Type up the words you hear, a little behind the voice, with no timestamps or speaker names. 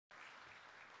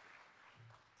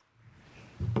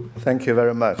Thank you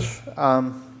very much.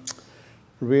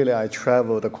 Really, I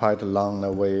traveled quite a long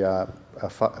way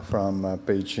from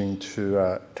Beijing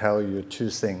to tell you two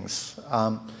things.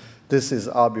 This is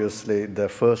obviously the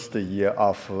first year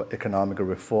of economic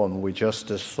reform. We just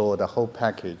saw the whole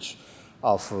package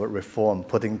of reform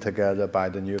putting together by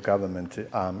the new government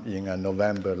in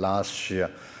November last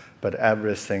year. But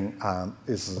everything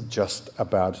is just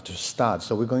about to start.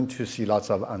 So we're going to see lots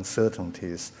of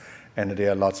uncertainties, and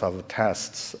there are lots of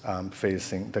tests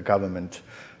facing the government,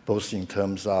 both in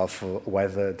terms of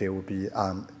whether they will be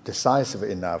decisive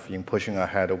enough in pushing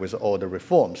ahead with all the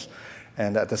reforms.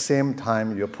 And at the same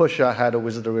time, you push ahead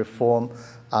with the reform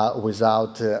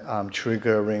without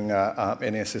triggering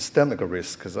any systemic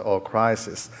risks or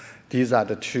crisis. These are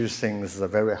the two things that are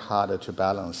very hard to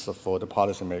balance for the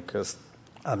policymakers.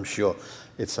 I'm sure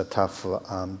it's a tough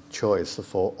choice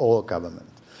for all government.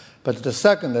 But the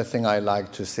second thing I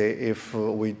like to say, if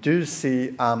we do see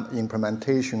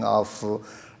implementation of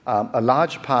a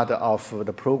large part of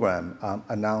the program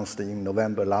announced in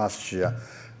November last year,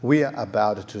 we are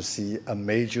about to see a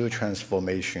major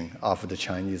transformation of the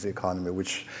Chinese economy,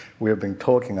 which we have been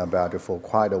talking about for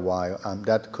quite a while.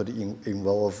 That could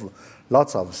involve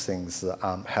lots of things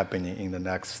happening in the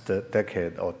next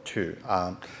decade or two.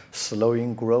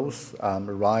 Slowing growth,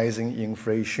 rising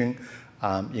inflation,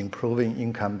 improving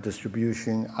income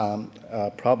distribution,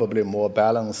 probably more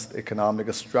balanced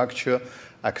economic structure,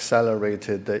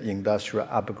 accelerated industrial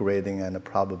upgrading, and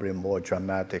probably more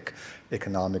dramatic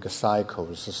economic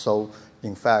cycles. So,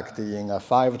 in fact, in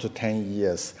 5 to 10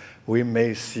 years, we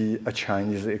may see a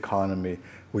Chinese economy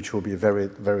which will be very,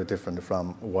 very different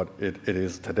from what it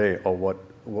is today or what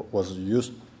was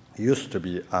used to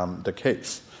be the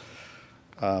case,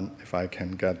 if I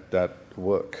can get that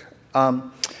work.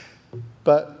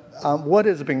 But what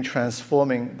has been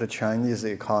transforming the Chinese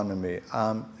economy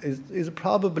is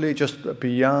probably just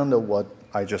beyond what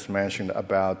I just mentioned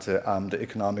about the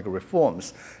economic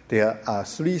reforms. There are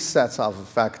three sets of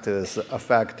factors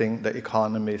affecting the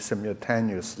economy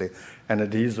simultaneously, and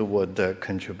these would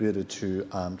contribute to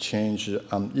change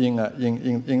in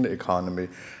the economy.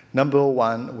 Number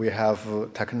one, we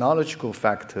have technological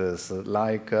factors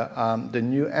like the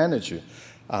new energy.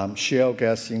 Shale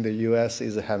gas in the U.S.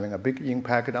 is having a big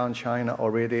impact on China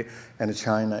already, and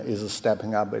China is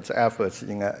stepping up its efforts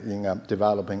in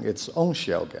developing its own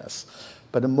shale gas.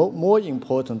 But more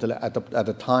importantly, at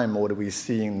the time, what we're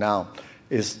seeing now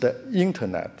is the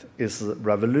internet is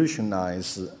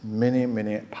revolutionized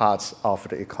many parts of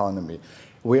the economy.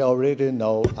 We already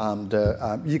know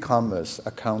the e-commerce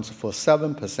accounts for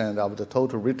 7% of the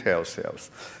total retail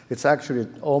sales. It's actually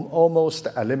almost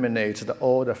eliminated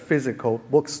all the physical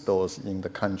bookstores in the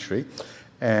country.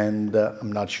 And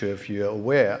I'm not sure if you're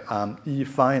aware,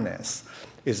 e-finance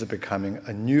is becoming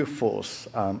a new force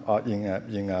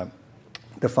in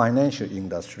the financial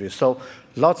industry. So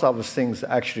lots of things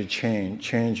actually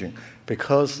changing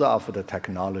because of the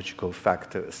technological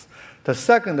factors. The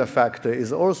second factor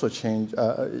is also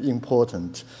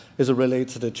important, is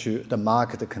related to the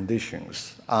market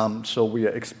conditions. So we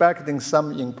are expecting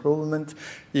some improvement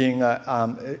in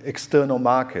external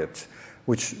market,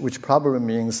 which probably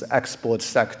means export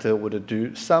sector would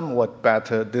do somewhat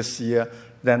better this year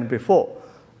than before.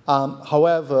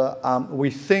 However,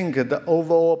 we think the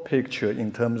overall picture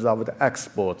in terms of the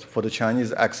export, for the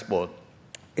Chinese export,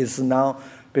 is now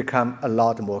become a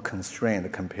lot more constrained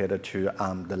compared to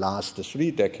the last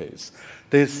 3 decades.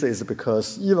 This is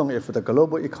because even if the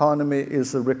global economy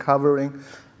is recovering,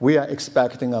 we are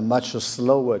expecting a much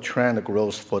slower trend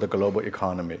growth for the global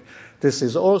economy. This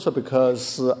is also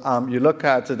because you look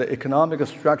at the economic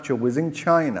structure within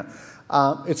China,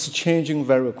 it's changing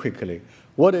very quickly.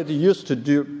 What it used to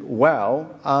do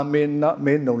well may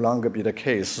no longer be the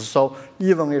case. So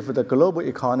even if the global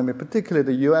economy, particularly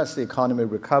the U.S. economy,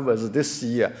 recovers this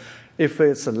year, if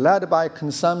it's led by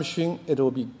consumption, it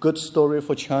will be a good story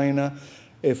for China.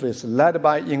 If it's led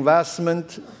by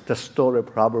investment, the story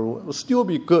probably will still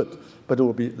be good, but it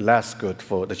will be less good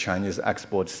for the Chinese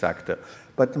export sector.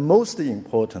 But most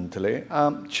importantly,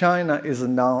 China is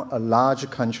now a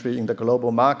large country in the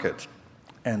global market.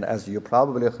 And as you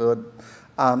probably heard,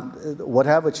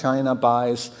 whatever China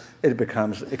buys, it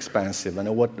becomes expensive.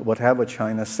 And whatever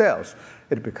China sells,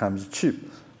 it becomes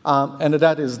cheap. And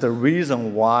that is the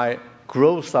reason why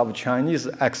growth of Chinese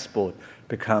export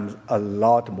becomes a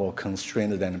lot more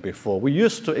constrained than before. We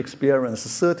used to experience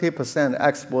 30%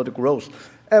 export growth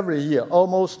every year,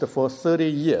 almost for 30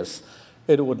 years.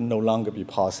 It would no longer be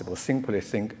possible. Simply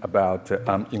think about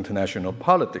international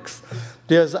politics.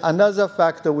 There's another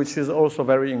factor which is also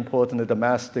very important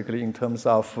domestically in terms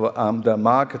of the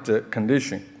market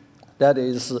condition. That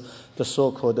is the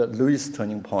so-called Lewis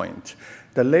turning point.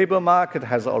 The labor market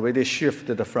has already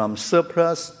shifted from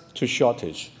surplus to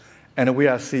shortage, and we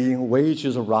are seeing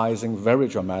wages rising very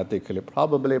dramatically,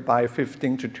 probably by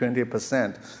 15 to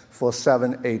 20% for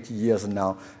 7-8 years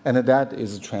now, and that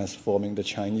is transforming the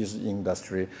Chinese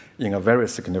industry in a very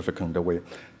significant way.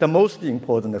 The most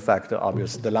important factor,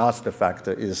 obviously, the last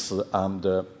factor is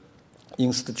the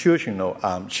institutional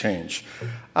change.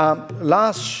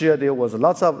 Last year, there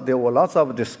were lots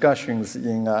of discussions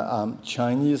in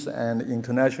Chinese and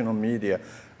international media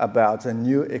about a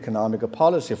new economic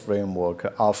policy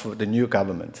framework of the new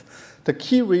government. The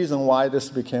key reason why this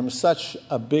became such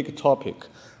a big topic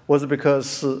was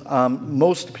because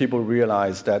most people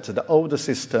realized that the old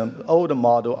system, the old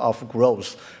model of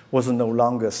growth was no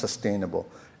longer sustainable.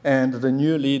 And the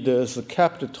new leaders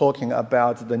kept talking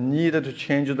about the need to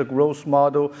change the growth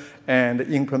model and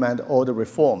implement all the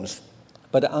reforms.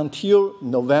 But until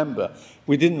November,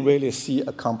 we didn't really see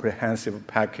a comprehensive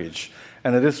package.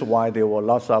 And this is why there were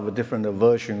lots of different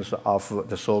versions of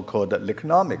the so-called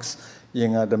economics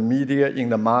in the media, in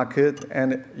the market,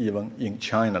 and even in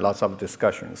China, lots of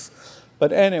discussions.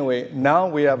 But anyway, now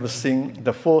we have seen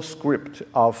the full script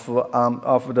of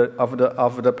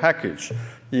the package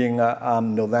in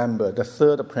November, the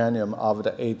third plenum of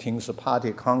the 18th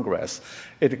Party Congress.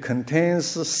 It contains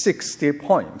 60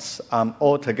 points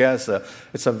altogether.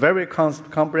 It's a very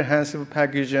comprehensive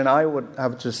package, and I would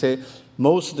have to say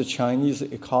most Chinese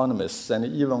economists and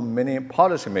even many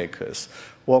policymakers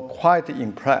were quite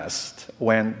impressed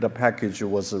when the package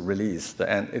was released,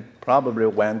 and it probably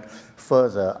went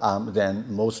further than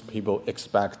most people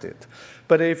expected.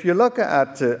 But if you look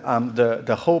at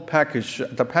the whole package,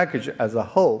 the package as a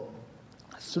whole,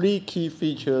 three key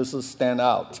features stand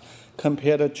out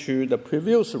compared to the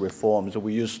previous reforms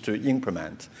we used to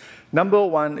implement. Number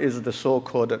one is the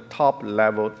so-called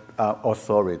top-level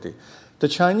authority. The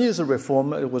Chinese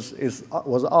reform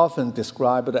was often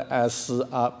described as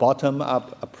a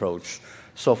bottom-up approach.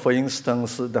 So, for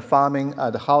instance, the farming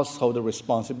and household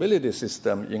responsibility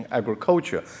system in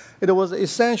agriculture, it was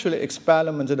essentially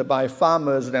experimented by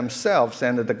farmers themselves,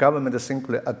 and the government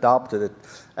simply adopted it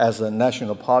as a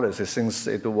national policy since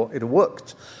it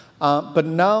worked. But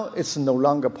now it's no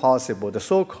longer possible. The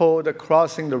so-called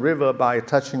crossing the river by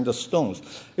touching the stones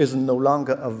is no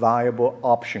longer a viable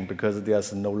option because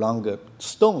there's no longer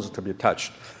stones to be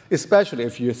touched, especially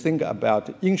if you think about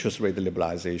interest rate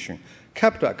liberalization,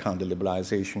 capital account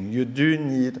liberalization. You do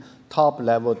need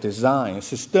top-level design,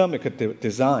 systemic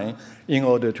design, in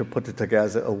order to put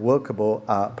together a workable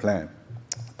plan.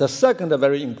 The second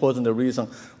very important reason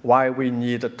why we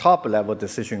need a top-level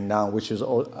decision now, which is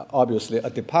obviously a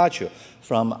departure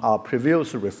from our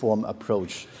previous reform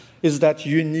approach, is that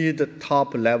you need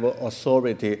top-level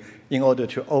authority in order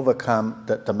to overcome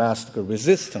the domestic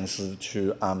resistance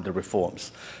to the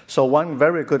reforms. So one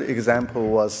very good example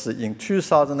was in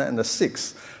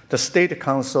 2006, the State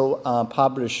Council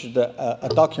published a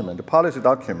document, a policy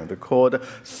document called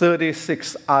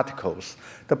 36 Articles.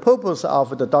 The purpose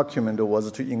of the document was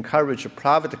to encourage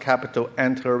private capital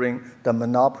entering the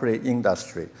monopoly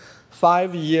industry.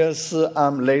 5 years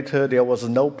later, there was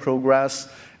no progress,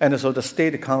 and so the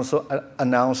State Council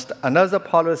announced another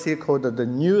policy called the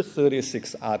New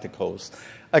 36 Articles,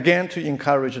 again to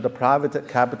encourage the private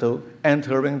capital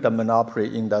entering the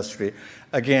monopoly industry.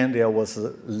 Again, there was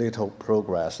little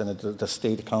progress, and the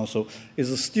State Council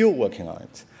is still working on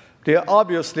it. There are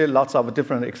obviously lots of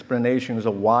different explanations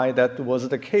of why that was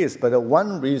the case, but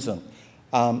one reason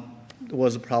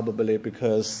was probably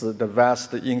because the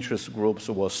vast interest groups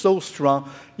were so strong,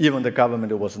 even the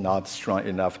government was not strong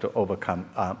enough to overcome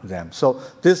them. So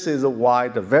this is why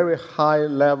the very high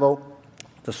level,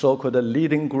 the so-called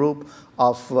leading group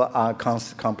of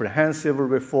comprehensive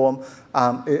reform,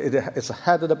 it's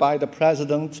headed by the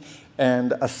president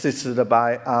and assisted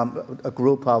by a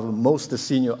group of most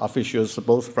senior officials,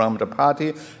 both from the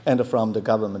party and from the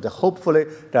government. Hopefully,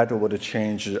 that would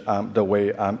change the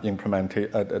way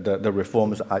the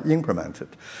reforms are implemented.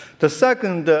 The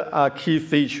second key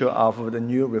feature of the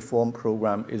new reform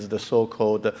program is the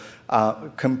so-called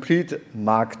completing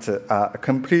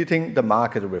the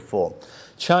market reform.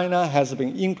 China has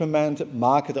been implementing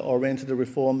market-oriented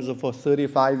reforms for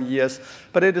 35 years,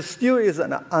 but it still is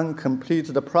an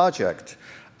uncompleted project.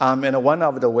 And one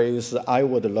of the ways I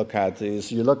would look at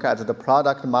is you look at the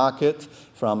product market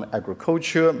from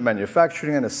agriculture,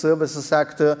 manufacturing, and the service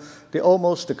sector, they're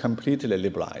almost completely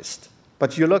liberalized.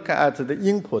 But you look at the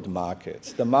input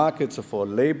markets, the markets for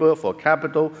labor, for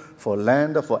capital, for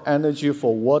land, for energy,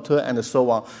 for water, and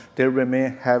so on, they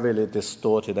remain heavily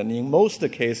distorted. And in most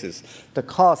cases, the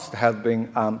costs have been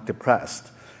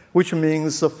depressed. which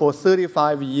means for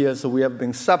 35 years we have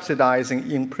been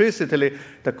subsidizing implicitly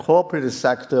the corporate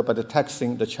sector but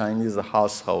taxing the Chinese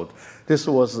household. This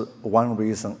was one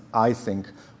reason, I think,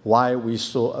 why we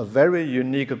saw a very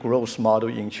unique growth model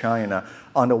in China.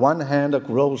 On the one hand, the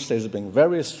growth has been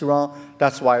very strong.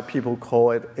 That's why people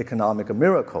call it economic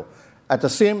miracle. At the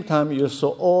same time, you saw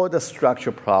all the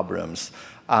structural problems,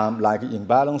 like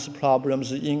imbalance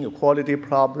problems, inequality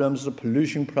problems,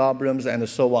 pollution problems, and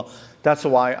so on. That's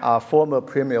why our former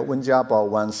Premier Wen Jiabao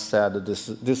once said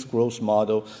this growth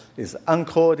model is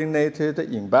uncoordinated,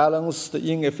 imbalanced,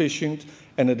 inefficient,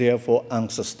 and therefore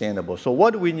unsustainable. So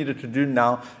what we need to do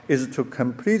now is to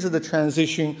complete the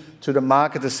transition to the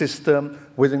market system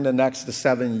within the next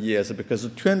 7 years, because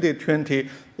 2020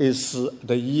 is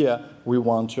the year we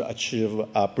want to achieve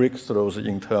breakthroughs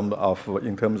in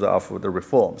terms of the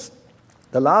reforms.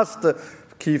 The last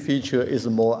key feature is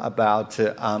more about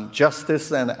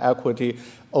justice and equity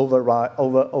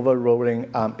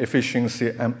overruling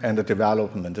efficiency and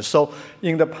development. So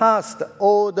in the past,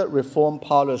 all the reform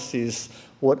policies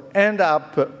would end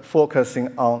up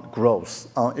focusing on growth,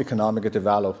 on economic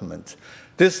development.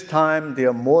 This time, there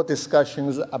are more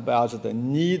discussions about the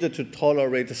need to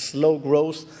tolerate slow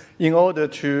growth in order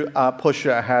to push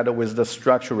ahead with the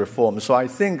structural reform. So I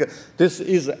think this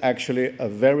is actually a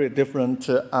very different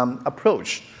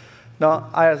approach. Now,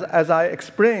 as I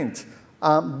explained,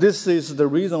 this is the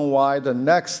reason why the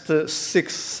next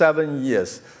 6-7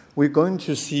 years, we're going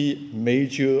to see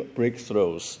major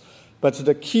breakthroughs. But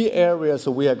the key areas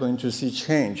we are going to see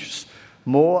changes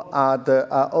more are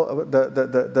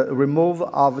the removal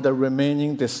of the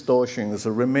remaining distortions,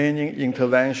 the remaining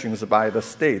interventions by the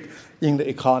state in the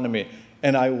economy.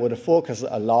 And I would focus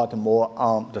a lot more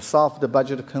on the soft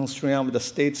budget constraint of the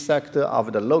state sector,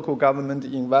 of the local government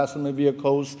investment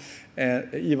vehicles,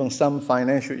 and even some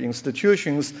financial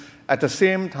institutions. At the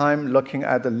same time, looking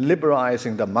at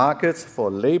liberalizing the markets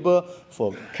for labor,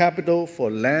 for capital,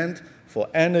 for land, for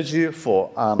energy,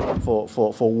 for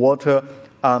water,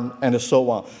 and so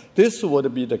on. This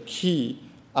would be the key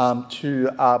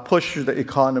to push the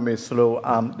economy through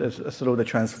the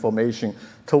transformation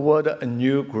toward a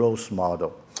new growth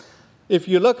model. If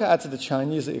you look at the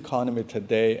Chinese economy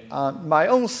today, my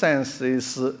own sense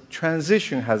is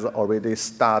transition has already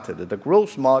started. The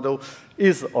growth model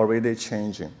is already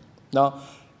changing. Now,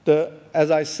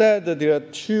 as I said, there are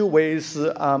two ways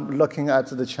looking at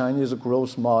the Chinese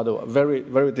growth model, very,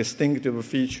 very distinctive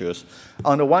features.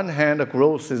 On the one hand, the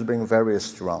growth has been very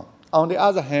strong. On the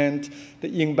other hand,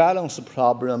 the imbalance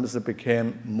problems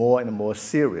became more and more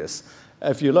serious.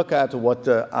 If you look at what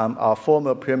our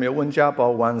former Premier Wen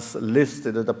Jiabao once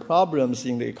listed, the problems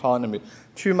in the economy,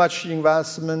 too much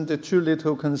investment, too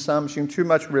little consumption, too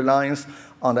much reliance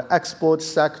on the export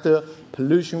sector,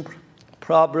 pollution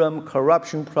problem,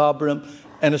 corruption problem,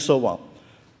 and so on.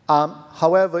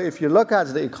 However, if you look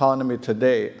at the economy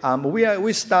today,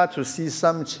 we start to see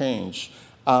some change,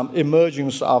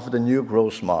 emergence of the new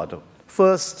growth model.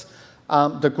 First,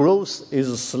 the growth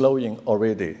is slowing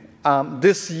already.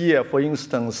 This year, for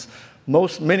instance,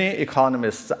 many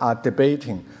economists are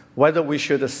debating whether we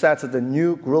should set the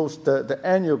new growth, the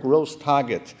annual growth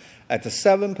target at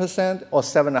 7% or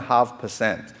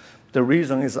 7.5%. The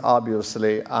reason is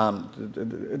obviously the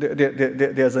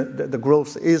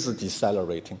growth is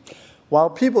decelerating. While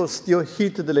people are still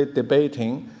heatedly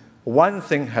debating, one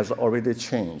thing has already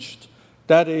changed.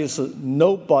 That is,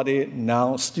 nobody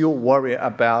now still worry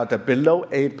about the below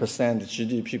 8%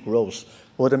 GDP growth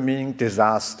would mean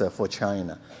disaster for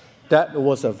China. That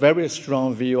was a very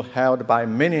strong view held by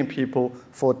many people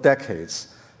for decades.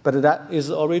 But that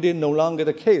is already no longer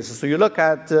the case. So you look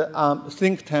at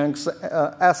think tanks'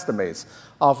 estimates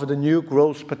of the new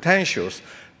growth potentials.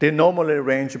 They normally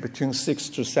range between 6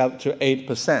 to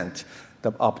 8%.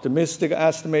 The optimistic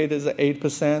estimate is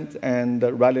 8%, and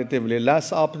the relatively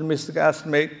less optimistic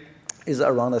estimate is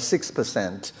around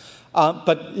 6%.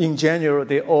 But in general,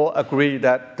 they all agree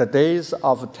that the days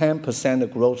of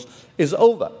 10% growth is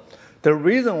over. The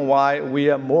reason why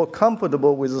we are more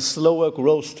comfortable with slower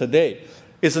growth today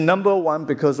is, number one,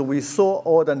 because we saw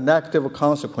all the negative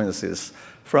consequences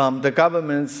from the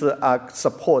government's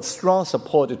strong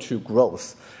support to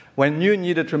growth. When you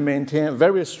needed to maintain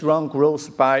very strong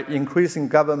growth by increasing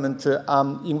government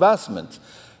investment,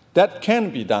 that can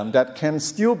be done. That can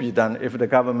still be done if the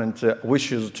government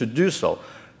wishes to do so.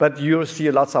 But you'll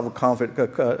see lots of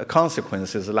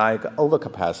consequences like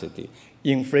overcapacity,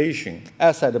 inflation,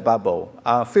 asset bubble,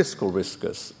 fiscal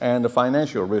risks, and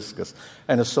financial risks,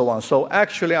 and so on. So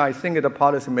actually, I think the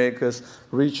policymakers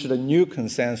reached a new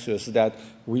consensus that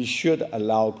we should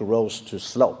allow growth to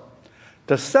slow.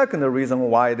 The second reason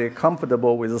why they're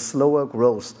comfortable with slower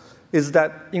growth is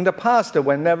that in the past,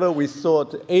 whenever we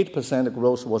thought 8%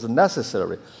 growth was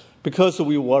necessary, because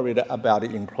we worried about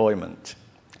employment.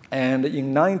 And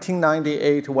in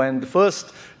 1998, when the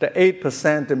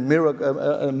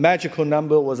 8% magical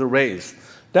number was raised,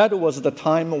 that was the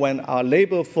time when our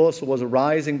labor force was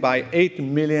rising by 8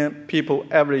 million people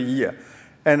every year.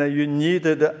 And you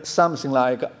needed something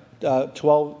like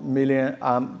 12 million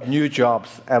new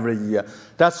jobs every year.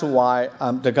 That's why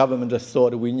the government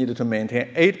thought we needed to maintain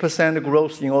 8%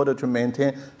 growth in order to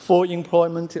maintain full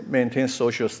employment, maintain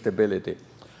social stability.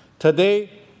 Today,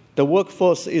 the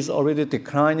workforce is already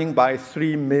declining by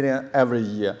 3 million every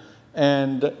year,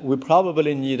 and we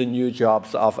probably need new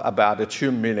jobs of about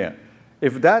 2 million.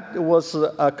 If that was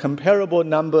a comparable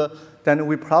number, then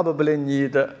we probably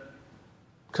need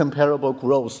comparable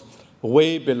growth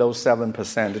way below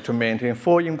 7% to maintain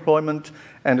full employment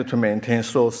and to maintain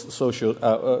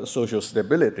social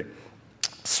stability.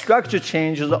 Structure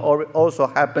changes are also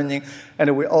happening,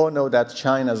 and we all know that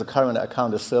China's current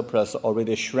account surplus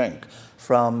already shrank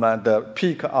from the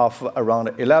peak of around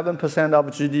 11% of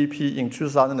GDP in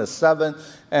 2007,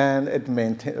 and it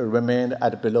remained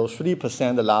at below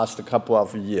 3% the last couple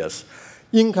of years.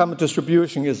 Income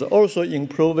distribution is also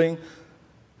improving.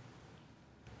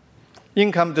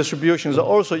 Income distribution is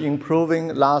also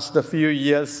improving last few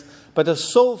years, but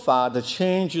so far the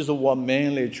changes were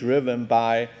mainly driven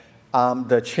by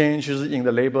the changes in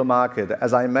the labor market.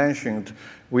 As I mentioned,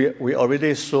 we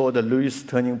already saw the Lewis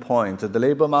turning point. The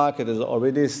labor market is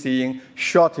already seeing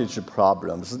shortage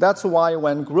problems. That's why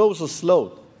when growth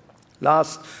slowed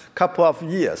last couple of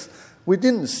years, we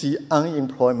didn't see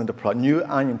new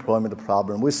unemployment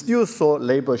problem. We still saw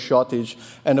labor shortage,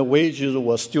 and the wages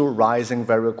were still rising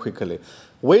very quickly.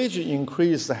 Wage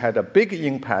increase had a big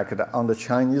impact on the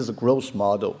Chinese growth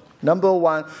model. Number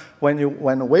one,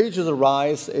 when wages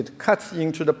rise, it cuts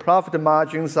into the profit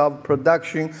margins of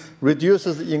production,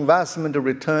 reduces investment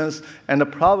returns,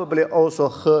 and probably also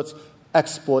hurts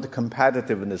export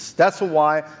competitiveness. That's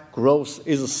why growth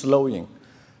is slowing.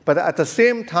 But at the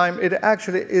same time, it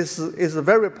actually is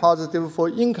very positive for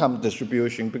income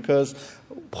distribution, because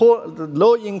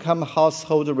low-income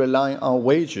households rely on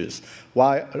wages,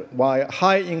 while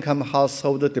high-income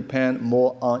households depend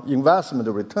more on investment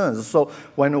returns. So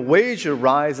when wage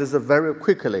rises very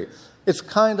quickly, it's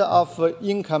kind of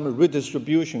income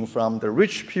redistribution from the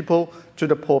rich people to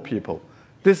the poor people.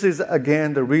 This is,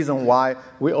 again, the reason why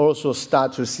we also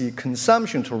start to see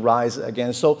consumption to rise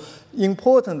again. So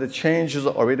important changes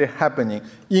are already happening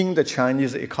in the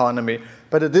Chinese economy,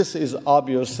 but this is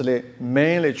obviously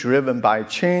mainly driven by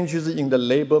changes in the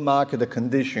labor market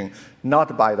condition,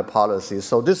 not by the policy.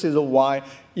 So this is why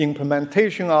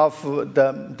implementation of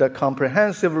the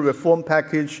comprehensive reform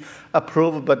package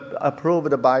approved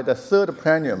by the third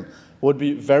plenum would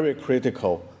be very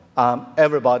critical.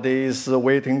 Everybody is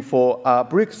waiting for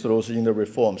breakthroughs in the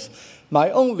reforms. My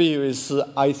own view is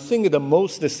I think the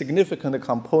most significant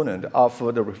component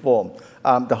of the reform,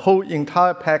 the whole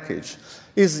entire package,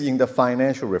 is in the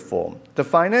financial reform. The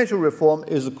financial reform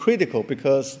is critical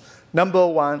because, number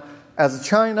one, as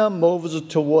China moves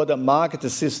toward a market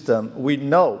system, we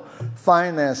know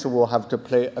finance will have to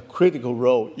play a critical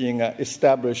role in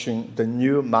establishing the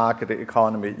new market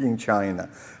economy in China.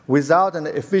 Without an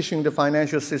efficient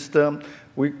financial system,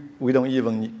 we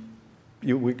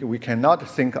cannot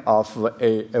think of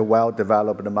a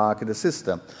well-developed market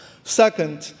system.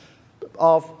 Second,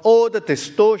 of all the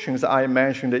distortions I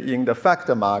mentioned in the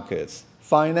factor markets,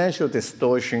 financial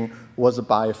distortion was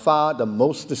by far the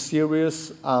most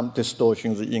serious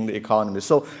distortions in the economy.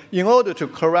 So in order to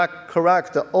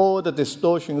correct all the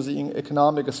distortions in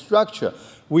economic structure,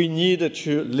 we need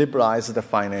to liberalize the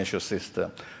financial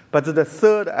system. But the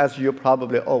third, as you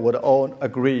probably would all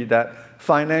agree, that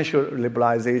financial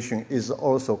liberalization is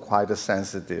also quite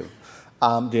sensitive.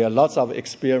 There are lots of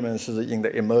experiences in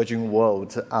the emerging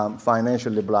world.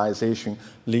 Financial liberalization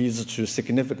leads to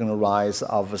significant rise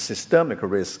of systemic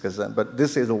risks. But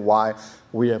this is why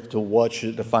we have to watch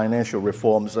the financial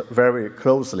reforms very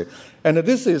closely. And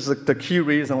this is the key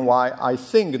reason why I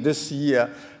think this year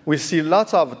we see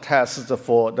lots of tests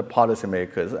for the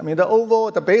policymakers. I mean, the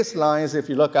baselines, if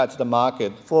you look at the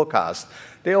market forecast,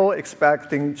 they're all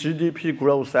expecting GDP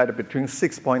growth at between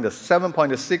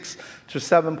 7.6 to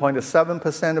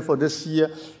 7.7% for this year,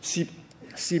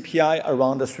 CPI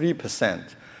around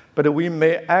 3%. But we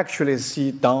may actually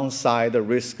see downside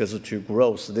risks to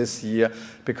growth this year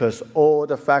because all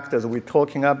the factors we're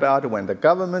talking about, when the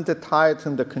government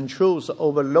tightened the controls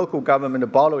over local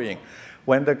government borrowing,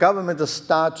 when the government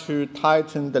start to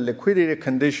tighten the liquidity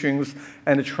conditions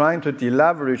and trying to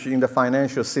deleverage in the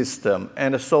financial system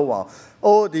and so on,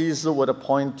 all these would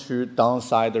point to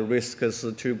downside risks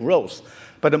to growth.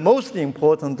 But most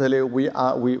importantly,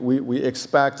 we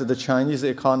expect the Chinese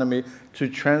economy to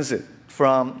transit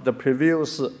from the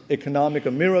previous economic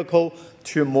miracle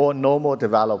to more normal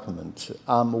development.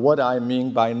 What I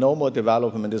mean by normal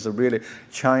development is really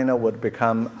China would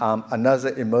become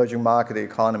another emerging market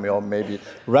economy, or maybe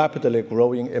rapidly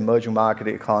growing emerging market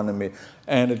economy.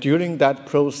 And during that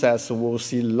process, we'll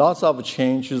see lots of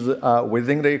changes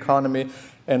within the economy,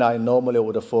 and I normally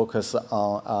would focus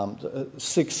on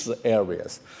 6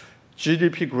 areas.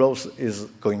 GDP growth is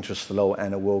going to slow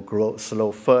and will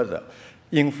slow further.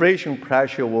 Inflation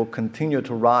pressure will continue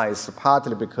to rise,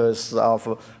 partly because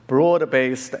of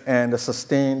broad-based and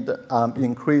sustained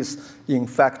increase in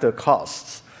factor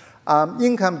costs.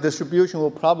 Income distribution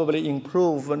will probably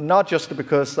improve, not just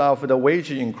because of the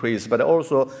wage increase, but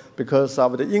also because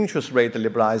of the interest rate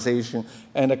liberalization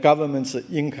and the government's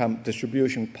income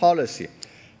distribution policy.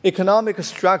 Economic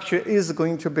structure is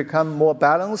going to become more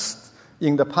balanced.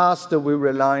 In the past, we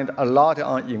relied a lot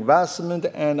on investment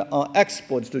and on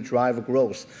exports to drive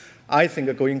growth. I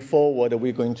think going forward,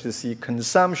 we're going to see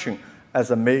consumption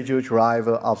as a major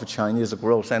driver of Chinese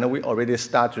growth, and we already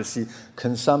start to see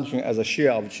consumption as a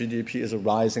share of GDP is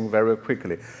rising very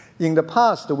quickly. In the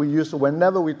past,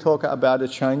 whenever we talk about the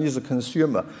Chinese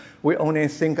consumer, we only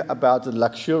think about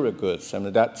luxury goods, and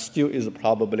that still is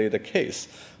probably the case.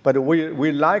 But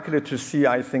we're likely to see,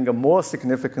 I think, more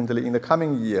significantly in the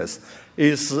coming years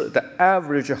is the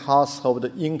average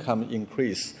household income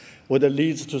increase would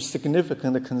lead to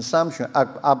significant consumption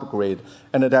upgrade,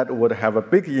 and that would have a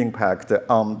big impact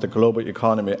on the global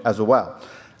economy as well.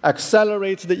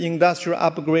 Accelerate the industrial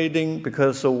upgrading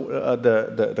because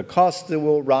the cost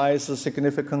will rise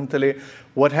significantly.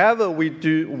 Whatever we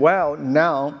do well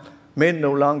now may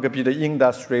no longer be the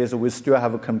industries we still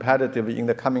have competitive in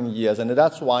the coming years. And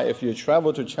that's why if you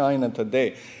travel to China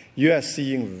today, you are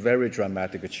seeing very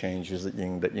dramatic changes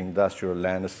in the industrial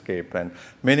landscape. And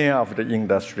many of the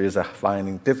industries are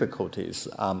finding difficulties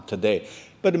today.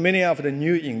 But many of the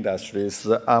new industries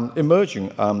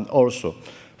emerging also.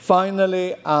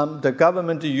 Finally, the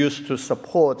government used to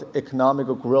support economic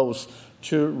growth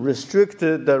to restrict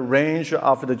the range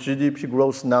of the GDP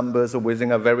growth numbers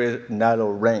within a very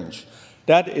narrow range.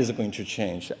 That is going to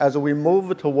change. As we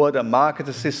move toward a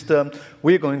market system,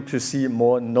 we're going to see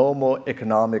more normal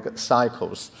economic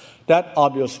cycles. That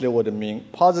obviously would mean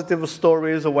positive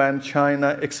stories when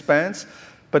China expands,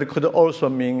 but it could also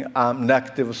mean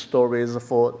negative stories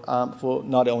for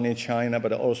not only China,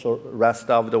 but also the rest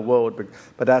of the world.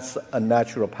 But that's a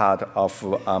natural part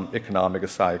of economic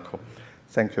cycle.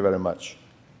 Thank you very much.